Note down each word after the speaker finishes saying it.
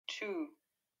2,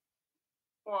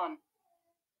 1.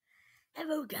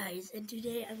 Hello guys, and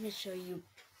today I'm going to show you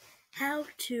how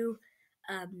to,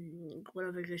 what am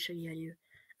I going to show you how to do?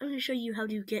 I'm going to show you how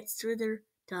to get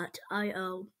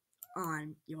Slither.io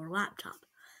on your laptop.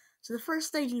 So the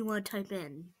first thing you want to type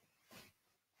in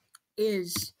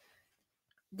is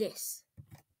this.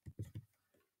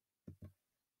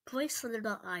 Play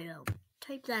Slither.io.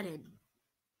 Type that in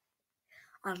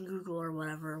on Google or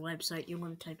whatever website you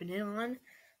want to type it in on.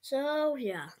 So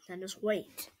yeah, then just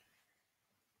wait.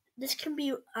 This can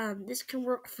be this can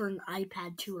work for an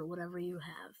iPad too or whatever you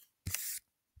have.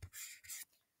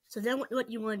 So then what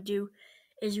you want to do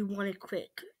is you want to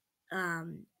click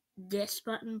this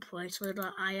button,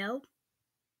 placeholder.io.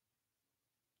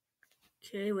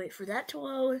 Okay, wait for that to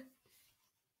load.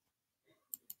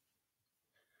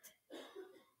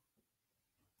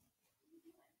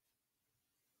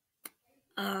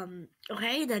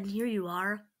 Okay, then here you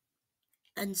are.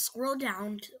 And scroll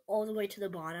down all the way to the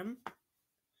bottom.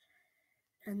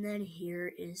 And then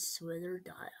here is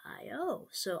Slither.io.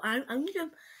 So I'm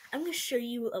gonna show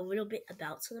you a little bit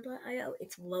about Slither.io.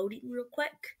 It's loading real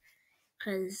quick.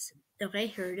 Okay,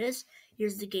 here it is.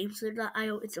 Here's the game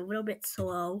Slither.io. It's a little bit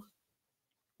slow.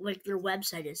 Like their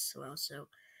website is slow, so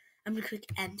I'm gonna click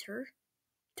enter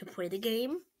to play the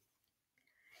game.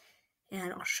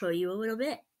 And I'll show you a little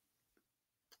bit.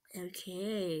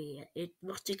 Okay, it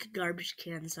looks like a garbage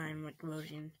can sign like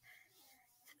loading.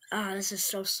 This is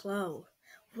so slow.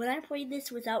 When I played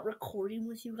this without recording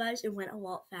with you guys, it went a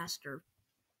lot faster.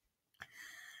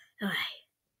 Okay.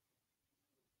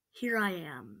 Here I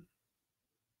am.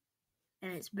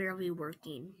 And it's barely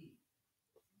working.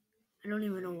 I don't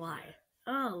even know why.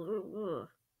 Oh,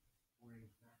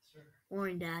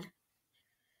 Morning, Dad.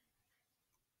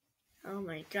 Oh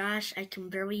my gosh, I can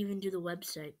barely even do the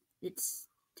website. It's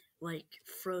like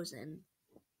frozen.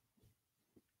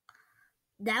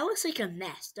 That looks like a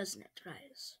mess, doesn't it,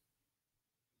 guys?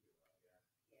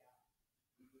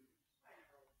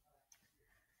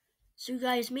 So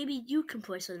guys, maybe you can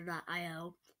play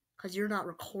Slither.io because you're not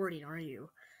recording, are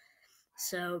you?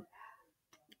 So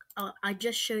I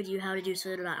just showed you how to do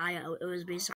Slither.io. It was basically